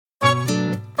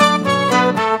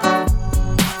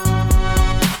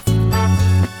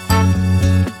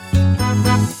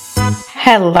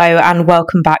Hello and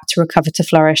welcome back to Recover to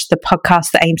Flourish, the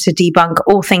podcast that aims to debunk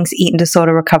all things eating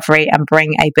disorder recovery and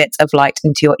bring a bit of light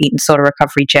into your eating disorder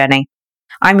recovery journey.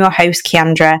 I'm your host,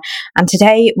 Kiandra, and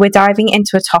today we're diving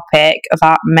into a topic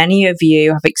that many of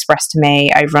you have expressed to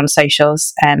me over on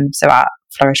socials, so at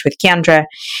Flourish with Kiandra,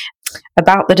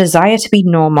 about the desire to be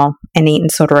normal in eating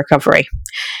disorder recovery.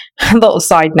 A little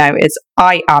side note is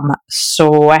I am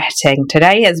sweating.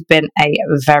 Today has been a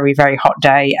very, very hot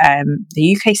day.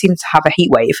 The UK seems to have a heat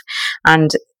wave,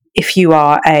 and if you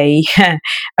are a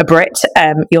Brit,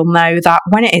 you'll know that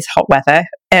when it is hot weather,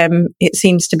 it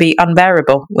seems to be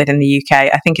unbearable within the UK.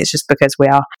 I think it's just because we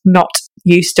are not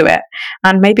used to it.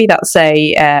 And maybe that's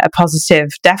a positive,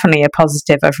 definitely a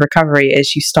positive of recovery,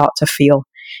 is you start to feel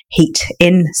heat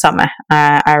in summer.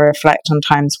 I reflect on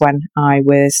times when I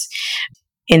was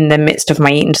in the midst of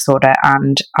my eating disorder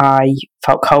and I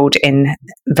felt cold in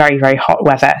very, very hot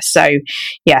weather. So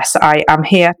yes, I am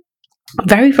here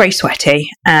very, very sweaty,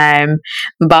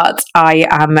 but I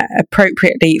am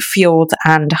appropriately fueled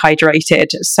and hydrated.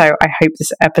 So I hope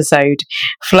this episode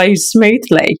flows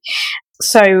smoothly.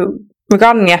 So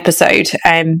regarding the episode,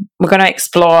 we're going to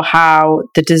explore how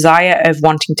the desire of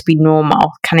wanting to be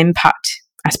normal can impact,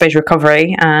 I suppose,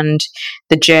 recovery and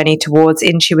the journey towards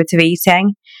intuitive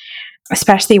eating,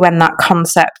 especially when that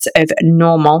concept of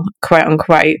normal, quote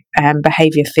unquote,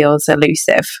 behaviour feels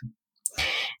elusive.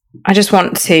 I just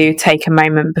want to take a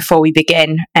moment before we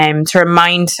begin to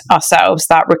remind ourselves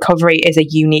that recovery is a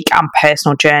unique and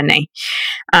personal journey,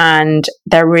 and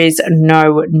there is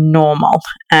no normal.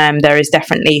 There is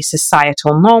definitely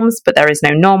societal norms, but there is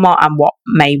no normal, and what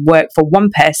may work for one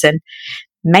person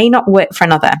may not work for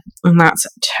another, and that's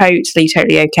totally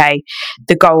okay.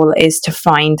 The goal is to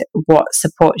find what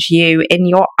supports you in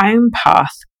your own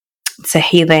path to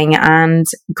healing and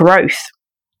growth.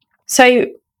 So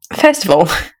first of all,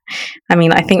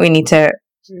 I think we need to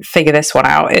figure this one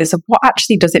out, is what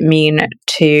actually does it mean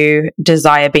to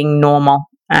desire being normal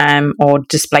or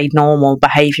display normal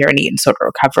behaviour in eating disorder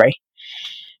recovery?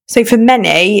 So for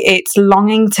many, it's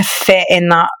longing to fit in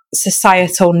that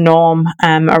societal norm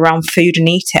around food and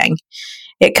eating.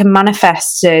 It can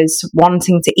manifest as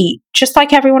wanting to eat just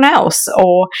like everyone else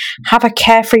or have a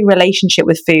carefree relationship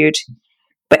with food.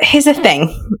 But here's the thing,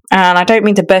 and I don't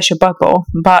mean to burst your bubble,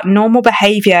 but normal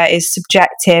behaviour is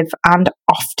subjective and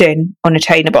often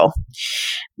unattainable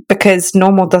because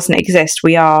normal doesn't exist.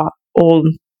 We are all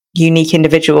unique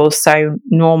individuals, so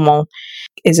normal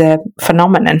is a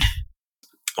phenomenon.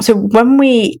 So when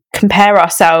we compare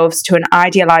ourselves to an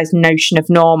idealised notion of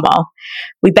normal,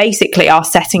 we basically are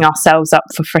setting ourselves up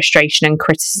for frustration and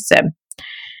criticism.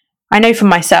 I know for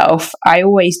myself, I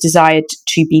always desired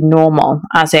to be normal,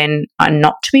 as in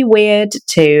not to be weird,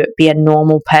 to be a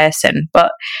normal person.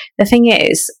 But the thing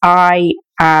is, I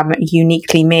am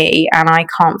uniquely me, and I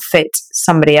can't fit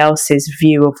somebody else's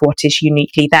view of what is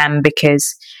uniquely them,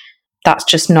 because that's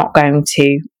just not going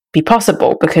to be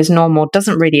possible, because normal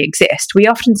doesn't really exist. We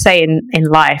often say in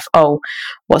life, oh,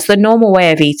 what's the normal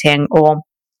way of eating? Or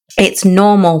it's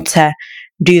normal to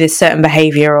do this certain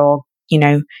behaviour, or,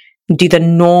 do the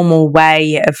normal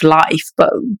way of life.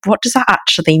 But what does that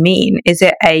actually mean? Is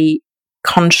it a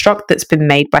construct that's been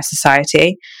made by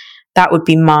society? That would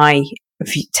be my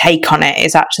take on it,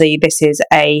 is actually this is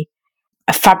a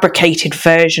fabricated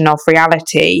version of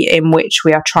reality in which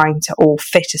we are trying to all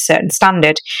fit a certain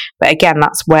standard. But again,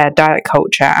 that's where diet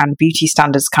culture and beauty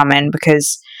standards come in,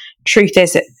 because truth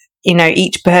is,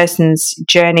 each person's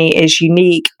journey is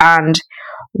unique, and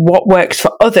what works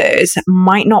for others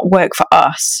might not work for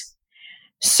us.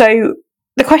 So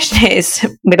the question is,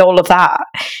 with all of that,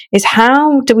 is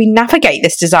how do we navigate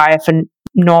this desire for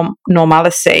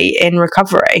normalcy in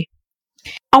recovery?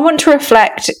 I want to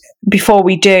reflect before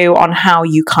we do on how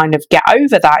you kind of get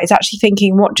over that, is actually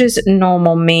thinking, what does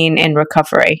normal mean in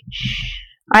recovery?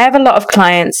 I have a lot of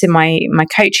clients in my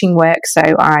coaching work. So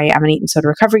I am an eating disorder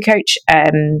recovery coach,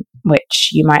 which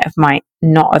you might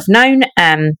not have known.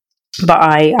 But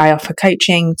I offer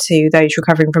coaching to those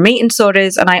recovering from eating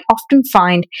disorders, and I often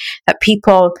find that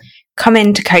people come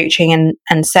into coaching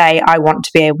and say, I want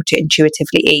to be able to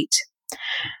intuitively eat.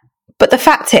 But the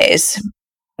fact is,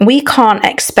 we can't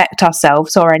expect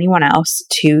ourselves or anyone else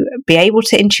to be able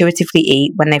to intuitively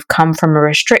eat when they've come from a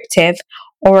restrictive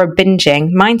or a binging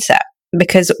mindset,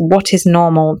 because what is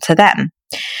normal to them?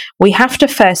 We have to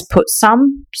first put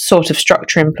some sort of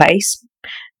structure in place,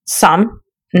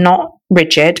 not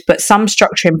rigid, but some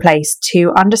structure in place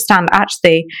to understand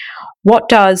actually, what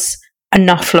does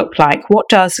enough look like? What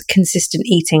does consistent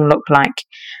eating look like?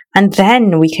 And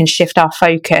then we can shift our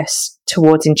focus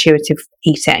towards intuitive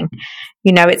eating.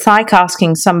 It's like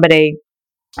asking somebody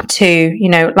to,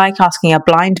 like asking a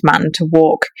blind man to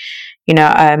walk,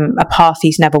 a path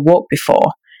he's never walked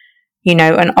before,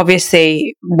 and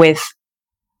obviously with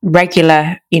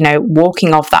regular,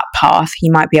 walking of that path, he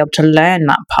might be able to learn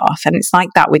that path. And it's like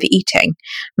that with eating.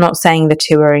 I'm not saying the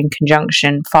two are in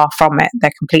conjunction, far from it.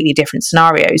 They're completely different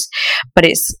scenarios, but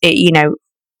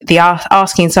the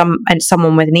asking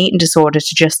someone with an eating disorder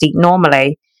to just eat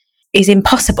normally is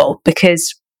impossible,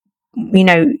 because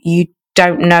you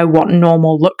don't know what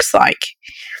normal looks like.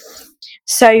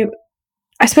 So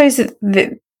I suppose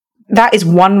that is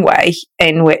one way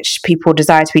in which people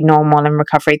desire to be normal in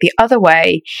recovery. The other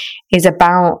way is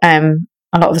about a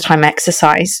lot of the time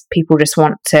exercise. People just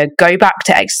want to go back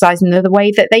to exercising the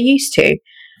way that they used to.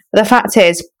 But the fact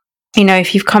is,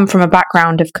 if you've come from a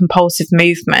background of compulsive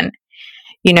movement,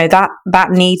 that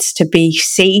needs to be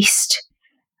ceased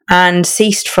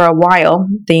for a while,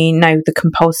 the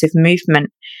compulsive movement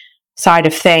side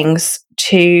of things,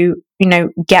 to,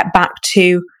 get back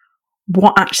to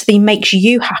what actually makes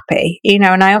you happy.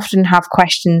 And I often have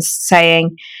questions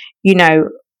saying,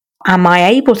 am I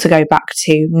able to go back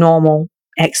to normal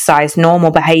exercise,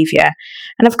 normal behavior?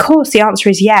 And of course, the answer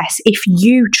is yes, if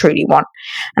you truly want.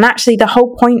 And actually, the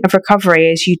whole point of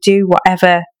recovery is you do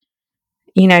whatever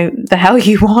the hell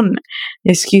you want,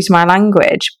 excuse my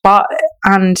language,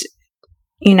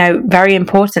 very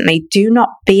importantly, do not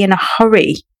be in a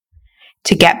hurry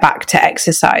to get back to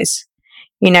exercise.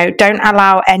 Don't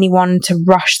allow anyone to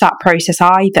rush that process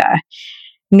either.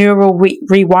 Neural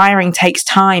rewiring takes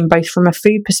time, both from a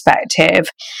food perspective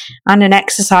and an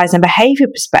exercise and behavior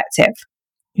perspective.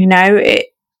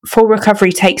 Full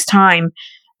recovery takes time.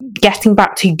 Getting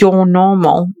back to your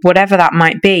normal, whatever that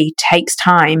might be, takes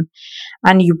time.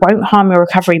 And you won't harm your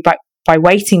recovery by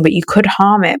waiting, but you could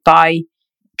harm it by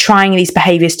trying these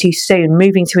behaviors too soon,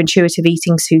 moving to intuitive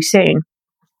eating too soon.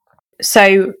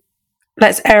 So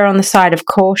let's err on the side of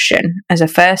caution as a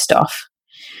first off.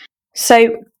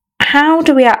 So how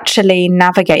do we actually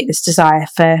navigate this desire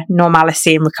for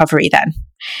normalcy and recovery then?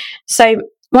 So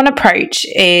one approach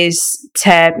is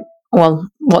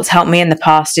what's helped me in the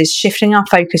past is shifting our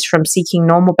focus from seeking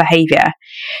normal behavior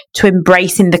to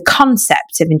embracing the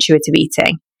concept of intuitive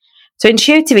eating. So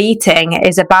intuitive eating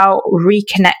is about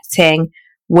reconnecting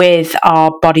with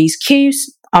our body's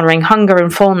cues, honoring hunger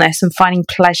and fullness, and finding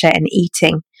pleasure in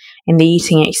eating, in the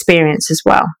eating experience as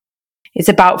well. It's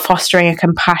about fostering a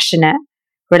compassionate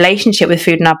relationship with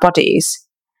food and our bodies.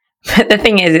 But the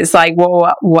thing is, it's like,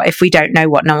 what if we don't know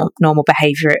what normal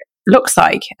behavior looks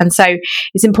like? And so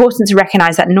it's important to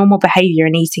recognize that normal behavior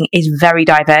in eating is very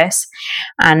diverse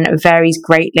and varies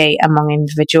greatly among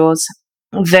individuals.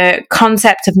 The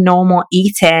concept of normal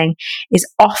eating is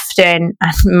often,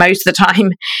 and most of the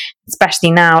time,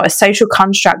 especially now, a social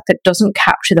construct that doesn't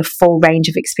capture the full range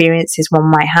of experiences one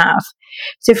might have.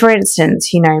 So, for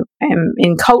instance,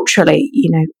 in culturally,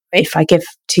 if I give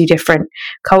two different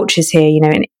cultures here,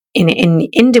 in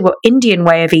Indian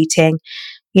way of eating,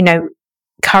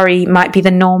 curry might be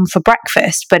the norm for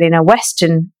breakfast, but in a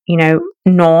Western,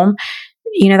 norm,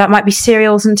 that might be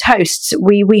cereals and toasts.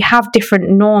 We have different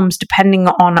norms depending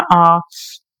on our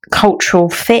cultural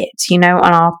fit, on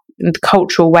our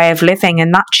cultural way of living,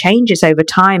 and that changes over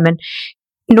time. And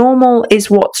normal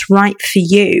is what's right for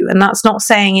you, and that's not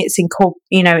saying it's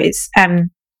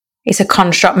it's a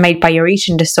construct made by your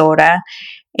eating disorder.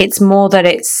 It's more that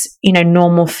it's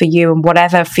normal for you and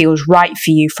whatever feels right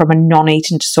for you from a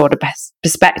non-eating disorder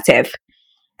perspective.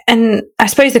 And I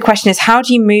suppose the question is, how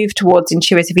do you move towards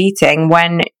intuitive eating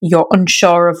when you're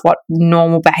unsure of what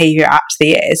normal behavior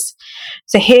actually is?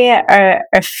 So here are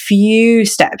a few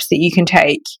steps that you can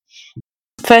take.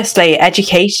 Firstly,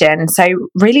 education. So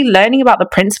really learning about the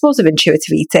principles of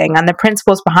intuitive eating and the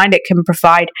principles behind it can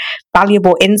provide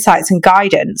valuable insights and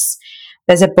guidance.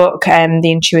 There's a book, the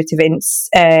Intuitive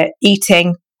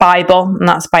Eating Bible, and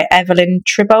that's by Evelyn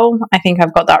Tribble. I think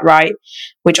I've got that right,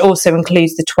 which also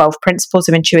includes the 12 principles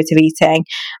of intuitive eating.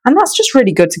 And that's just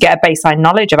really good to get a baseline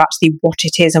knowledge of actually what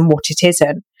it is and what it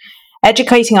isn't.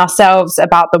 Educating ourselves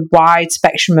about the wide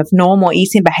spectrum of normal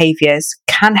eating behaviors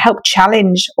can help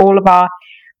challenge all of our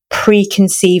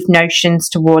preconceived notions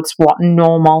towards what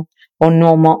normal or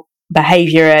normal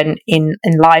behavior in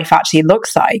life actually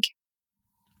looks like.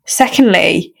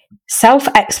 Secondly,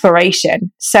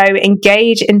 self-exploration. So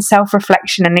engage in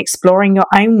self-reflection and exploring your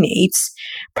own needs,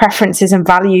 preferences and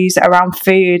values around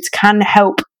foods can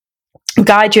help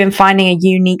guide you in finding a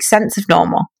unique sense of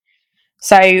normal.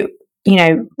 So,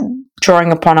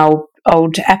 drawing upon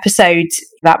old episodes,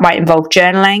 that might involve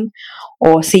journaling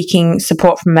or seeking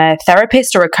support from a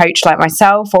therapist or a coach like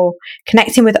myself, or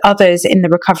connecting with others in the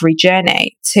recovery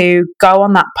journey to go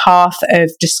on that path of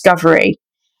discovery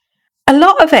a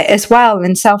lot of it as well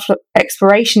in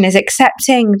self-exploration is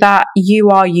accepting that you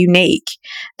are unique,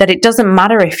 that it doesn't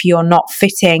matter if you're not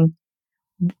fitting,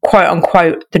 quote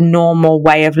unquote, the normal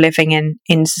way of living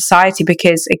in society,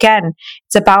 because again,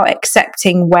 it's about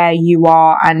accepting where you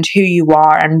are and who you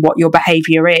are and what your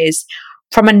behavior is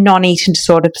from a non-eating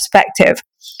disorder perspective.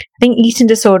 I think eating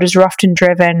disorders are often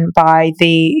driven by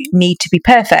the need to be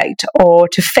perfect or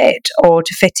to fit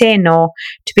in or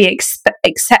to be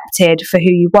accepted for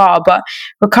who you are. But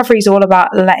recovery is all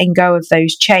about letting go of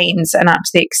those chains and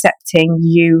actually accepting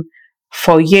you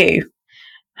for you.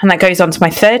 And that goes on to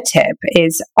my third tip,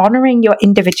 is honoring your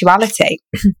individuality.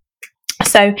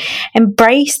 So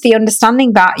embrace the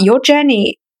understanding that your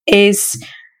journey is,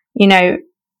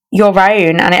 your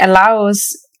own, and it allows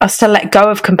us to let go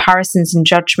of comparisons and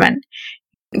judgment.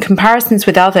 Comparisons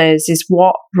with others is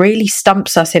what really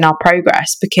stumps us in our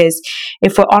progress, because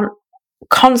if we're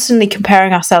constantly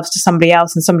comparing ourselves to somebody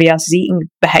else and somebody else's eating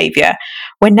behavior,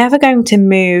 we're never going to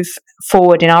move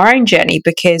forward in our own journey,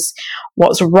 because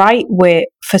what's right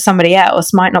for somebody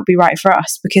else might not be right for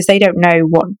us, because they don't know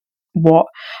what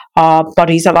our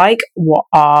bodies are like, what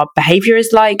our behavior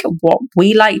is like, what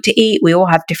we like to eat. We all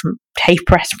have different taste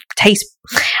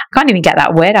I can't even get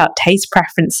that word out, taste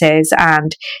preferences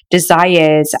and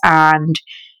desires, and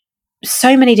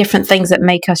so many different things that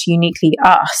make us uniquely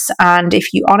us. And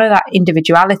if you honor that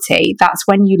individuality, that's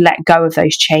when you let go of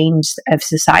those chains of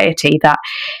society that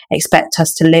expect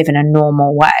us to live in a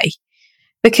normal way.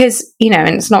 Because,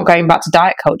 and it's not going back to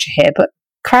diet culture here, but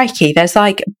crikey, there's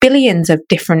like billions of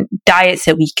different diets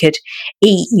that we could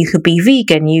eat. You could be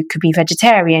vegan, you could be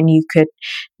vegetarian, you could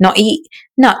not eat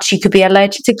nuts, you could be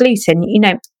allergic to gluten.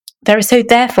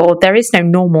 Therefore, there is no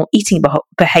normal eating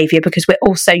behavior, because we're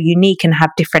all so unique and have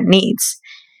different needs.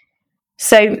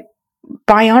 So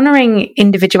by honoring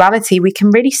individuality, we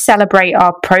can really celebrate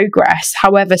our progress,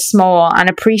 however small, and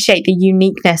appreciate the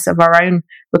uniqueness of our own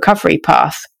recovery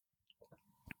path.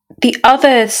 The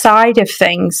other side of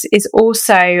things is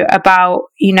also about,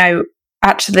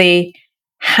 actually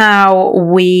how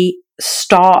we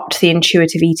start the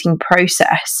intuitive eating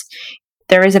process.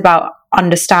 There is about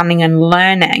understanding and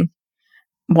learning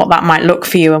what that might look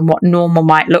for you and what normal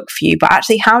might look for you. But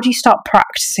actually, how do you start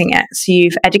practicing it? So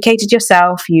you've educated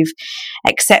yourself, you've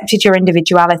accepted your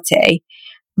individuality,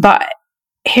 but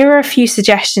here are a few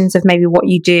suggestions of maybe what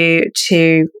you do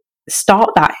to start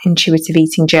that intuitive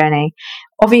eating journey.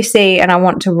 Obviously, and I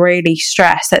want to really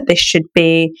stress that this should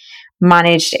be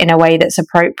managed in a way that's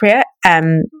appropriate.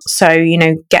 So,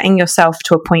 getting yourself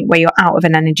to a point where you're out of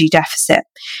an energy deficit,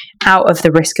 out of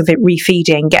the risk of it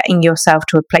refeeding, getting yourself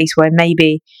to a place where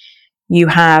maybe you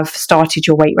have started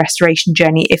your weight restoration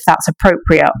journey, if that's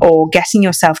appropriate, or getting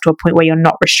yourself to a point where you're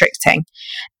not restricting.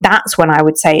 That's when I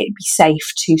would say it'd be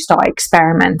safe to start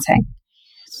experimenting.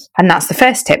 And that's the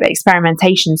first tip,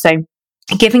 experimentation. So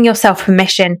giving yourself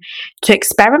permission to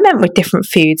experiment with different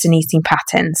foods and eating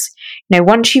patterns.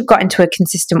 Once you've got into a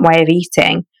consistent way of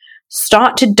eating,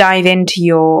 start to dive into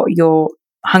your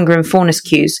hunger and fullness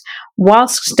cues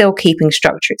whilst still keeping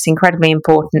structure. It's incredibly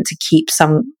important to keep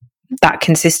that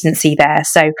consistency there.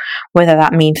 So whether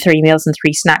that means 3 meals and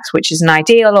 3 snacks, which is an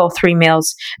ideal, or 3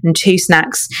 meals and 2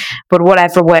 snacks, but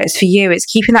whatever works for you, it's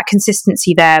keeping that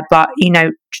consistency there. But,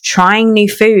 trying new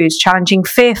foods, challenging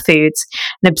fear foods,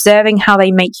 and observing how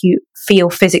they make you feel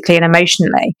physically and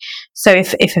emotionally. So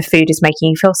if a food is making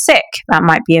you feel sick, that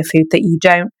might be a food that you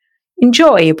don't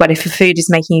enjoy. But if a food is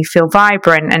making you feel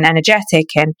vibrant and energetic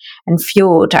and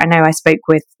fueled, I know I spoke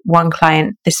with one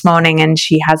client this morning, and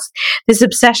she has this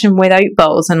obsession with oat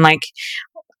bowls, and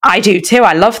I do too.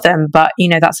 I love them, but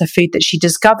that's a food that she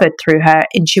discovered through her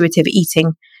intuitive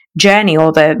eating journey,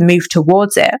 or the move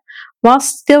towards it,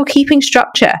 whilst still keeping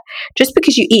structure. Just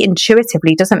because you eat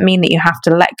intuitively doesn't mean that you have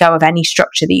to let go of any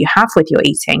structure that you have with your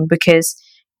eating, because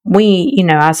we,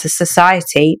 as a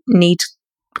society, need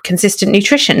consistent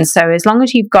nutrition. So as long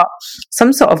as you've got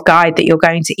some sort of guide that you're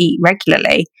going to eat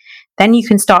regularly, then you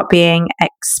can start being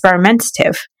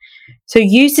experimentative. So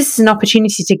use this as an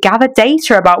opportunity to gather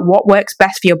data about what works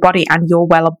best for your body and your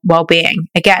well-being.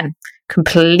 Again,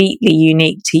 completely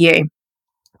unique to you.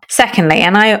 Secondly,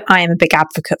 and I am a big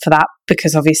advocate for that,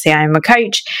 because obviously I am a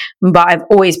coach, but I've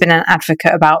always been an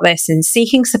advocate about this, and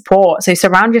seeking support. So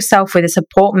surround yourself with a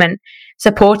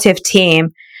supportive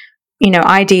team,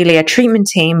 ideally a treatment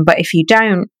team, but if you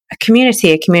don't, a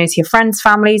community of friends,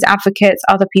 families, advocates,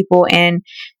 other people in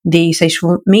the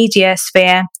social media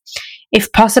sphere.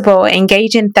 If possible,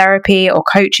 engage in therapy or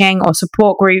coaching or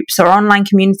support groups or online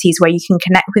communities where you can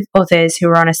connect with others who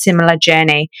are on a similar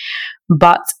journey.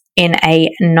 But in a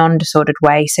non-disordered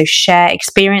way. So share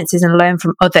experiences and learn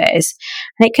from others.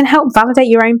 And it can help validate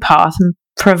your own path and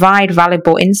provide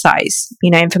valuable insights.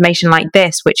 Information like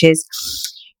this, which is,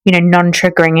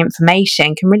 non-triggering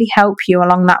information, can really help you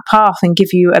along that path and give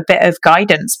you a bit of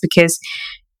guidance, because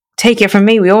take it from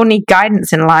me, we all need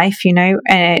guidance in life,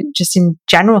 just in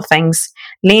general things,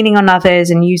 leaning on others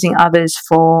and using others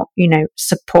for,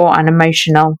 support and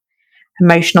emotional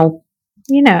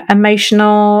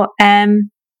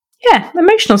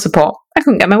support. I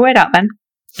couldn't get my word out then.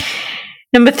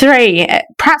 Number 3,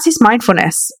 practice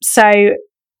mindfulness. So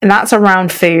that's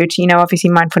around food. Obviously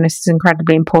mindfulness is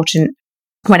incredibly important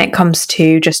when it comes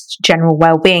to just general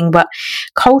well-being, but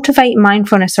cultivate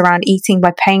mindfulness around eating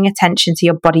by paying attention to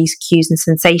your body's cues and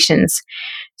sensations.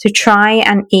 So try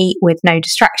and eat with no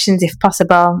distractions if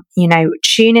possible.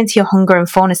 Tune into your hunger and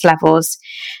fullness levels.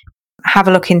 Have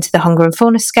a look into the hunger and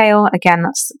fullness scale. Again,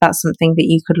 that's something that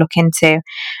you could look into,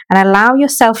 and allow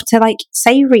yourself to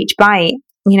savor each bite.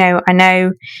 I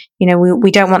know,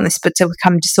 we don't want this but to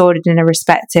become disordered in a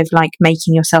respect of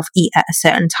making yourself eat at a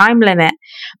certain time limit.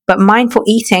 But mindful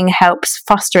eating helps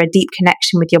foster a deep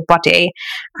connection with your body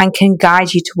and can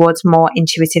guide you towards more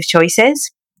intuitive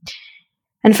choices.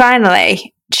 And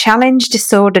finally, challenge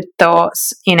disordered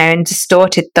thoughts, and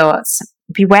distorted thoughts.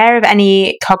 Beware of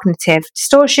any cognitive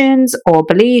distortions or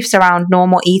beliefs around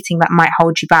normal eating that might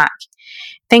hold you back.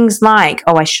 Things like,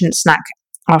 I shouldn't snack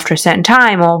after a certain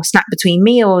time, or snack between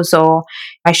meals, or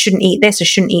I shouldn't eat this, I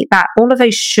shouldn't eat that. All of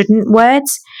those shouldn't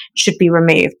words should be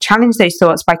removed. Challenge those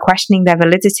thoughts by questioning their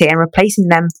validity and replacing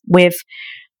them with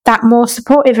that more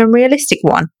supportive and realistic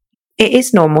one. It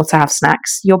is normal to have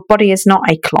snacks. Your body is not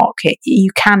a clock. You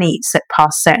can eat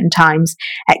past certain times,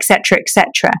 etc.,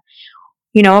 etc.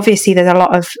 Obviously there's a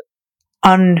lot of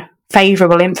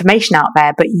unfavorable information out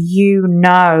there, but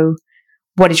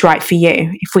what is right for you.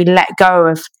 If we let go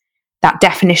of that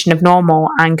definition of normal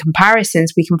and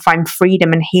comparisons, we can find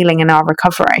freedom and healing in our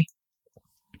recovery.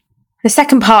 The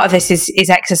second part of this is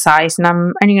exercise, and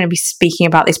I'm only going to be speaking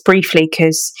about this briefly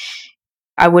because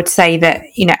I would say that,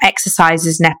 exercise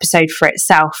is an episode for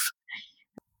itself.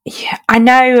 I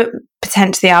know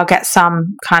potentially I'll get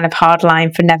some kind of hard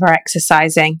line for never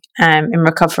exercising in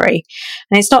recovery.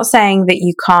 And it's not saying that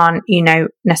you can't,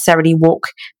 necessarily walk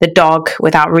the dog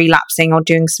without relapsing or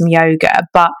doing some yoga.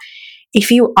 But if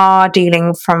you are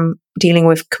dealing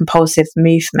with compulsive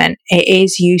movement, it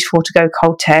is useful to go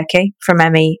cold turkey from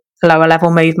any lower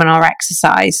level movement or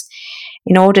exercise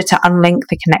in order to unlink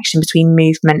the connection between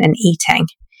movement and eating.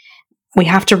 We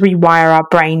have to rewire our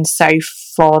brains. So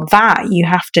for that, you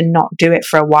have to not do it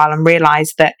for a while and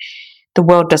realize that the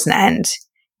world doesn't end.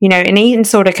 An eating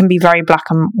disorder can be very black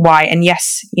and white. And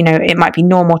yes, it might be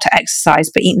normal to exercise,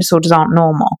 but eating disorders aren't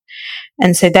normal.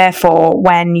 And so therefore,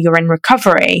 when you're in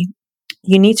recovery,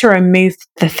 you need to remove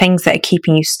the things that are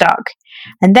keeping you stuck.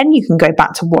 And then you can go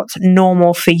back to what's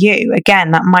normal for you.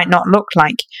 Again, that might not look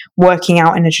like working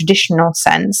out in a traditional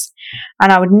sense.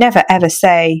 And I would never ever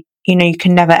say, you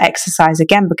can never exercise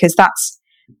again, because that's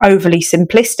overly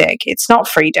simplistic. It's not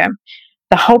freedom.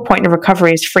 The whole point of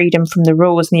recovery is freedom from the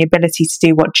rules and the ability to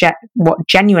do what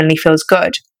genuinely feels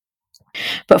good.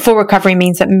 But full recovery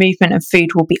means that movement and food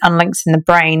will be unlinked in the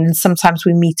brain, and sometimes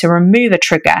we need to remove a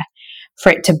trigger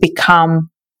for it to become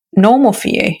normal for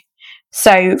you.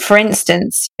 So, for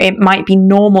instance, it might be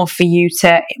normal for you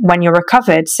to, when you're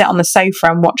recovered, sit on the sofa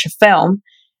and watch a film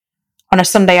on a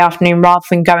Sunday afternoon rather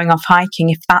than going off hiking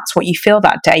if that's what you feel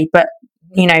that day. But,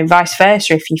 vice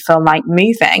versa, if you feel like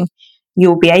moving,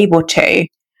 you'll be able to.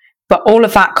 But all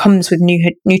of that comes with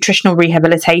nutritional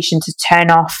rehabilitation to turn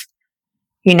off,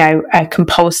 a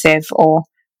compulsive or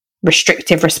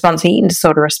restrictive response, eating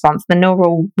disorder response, the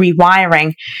neural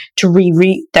rewiring to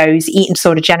reroute those eating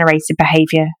disorder generated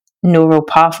behavior neural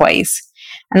pathways.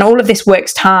 And all of this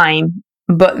works time,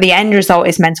 but the end result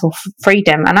is mental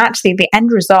freedom. And actually the end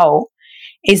result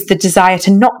is the desire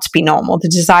to not be normal, the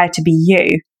desire to be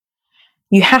you.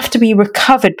 You have to be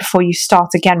recovered before you start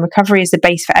again. Recovery is the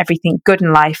base for everything good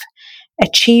in life.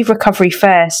 Achieve recovery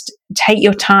first, take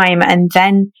your time, and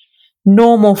then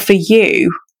normal for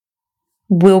you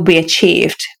will be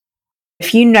achieved.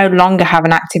 If you no longer have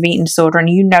an active eating disorder and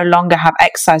you no longer have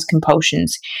exercise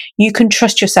compulsions, you can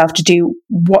trust yourself to do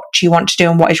what you want to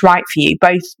do and what is right for you,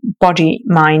 both body,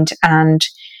 mind, and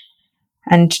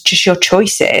just your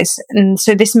choices. And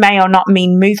so this may or not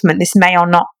mean movement. This may or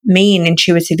not mean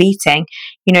intuitive eating.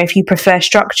 If you prefer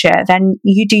structure, then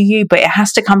you do you, but it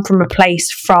has to come from a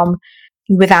place from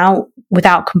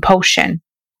without compulsion.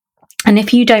 And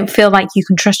if you don't feel like you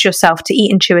can trust yourself to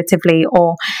eat intuitively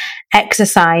or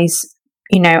exercise,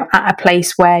 at a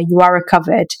place where you are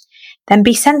recovered, then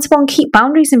be sensible and keep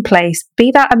boundaries in place.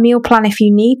 Be that a meal plan if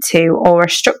you need to, or a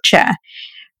structure.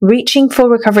 Reaching full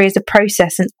recovery is a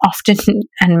process, and often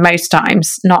and most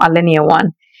times not a linear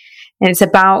one. And it's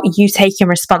about you taking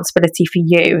responsibility for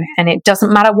you. And it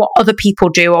doesn't matter what other people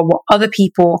do or what other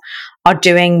people are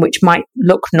doing, which might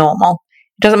look normal.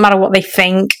 It doesn't matter what they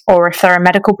think, or if they're a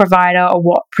medical provider, or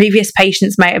what previous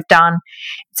patients may have done.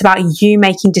 It's about you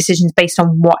making decisions based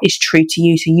on what is true to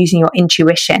you. So using your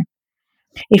intuition.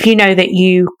 If you know that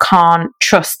you can't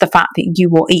trust the fact that you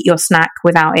will eat your snack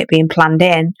without it being planned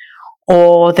in,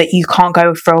 or that you can't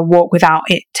go for a walk without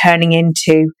it turning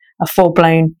into a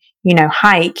full-blown,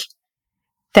 hike,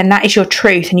 then that is your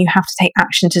truth, and you have to take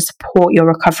action to support your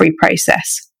recovery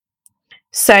process.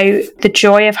 So the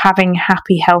joy of having a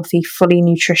happy, healthy, fully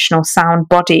nutritional, sound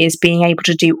body is being able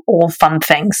to do all fun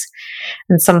things.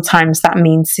 And sometimes that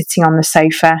means sitting on the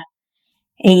sofa,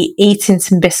 eating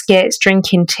some biscuits,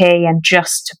 drinking tea, and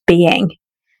just being.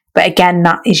 But again,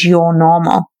 that is your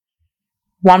normal.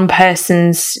 One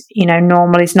person's,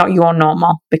 normal is not your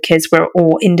normal, because we're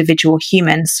all individual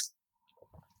humans.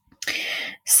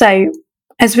 So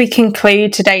as we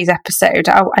conclude today's episode,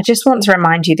 I just want to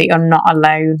remind you that you're not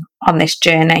alone on this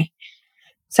journey.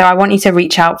 So I want you to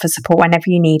reach out for support whenever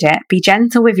you need it. Be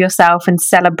gentle with yourself and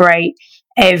celebrate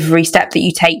every step that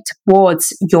you take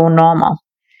towards your normal.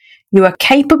 You are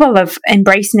capable of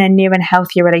embracing a new and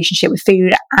healthier relationship with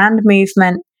food and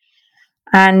movement,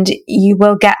 and you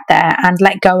will get there and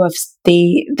let go of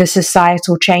the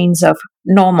societal chains of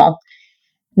normal.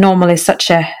 Normal is such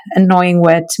an annoying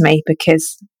word to me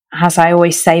because, as I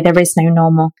always say, there is no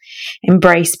normal.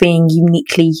 Embrace being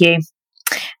uniquely you.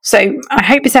 So I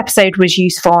hope this episode was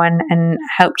useful and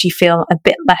helped you feel a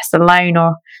bit less alone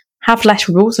or have less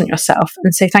rules on yourself.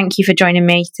 And so thank you for joining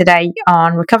me today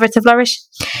on Recover to Flourish.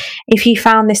 If you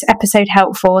found this episode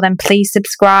helpful, then please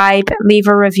subscribe, leave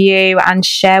a review, and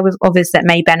share with others that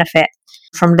may benefit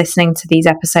from listening to these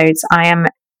episodes. I am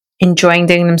enjoying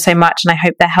doing them so much, and I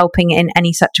hope they're helping in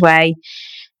any such way.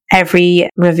 Every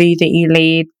review that you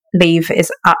leave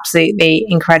is absolutely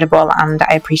incredible, and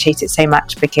I appreciate it so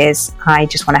much because I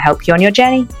just want to help you on your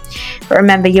journey. But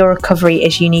remember, your recovery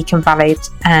is unique and valid,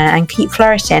 and keep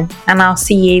flourishing, and I'll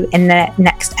see you in the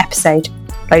next episode.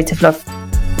 Loads of love.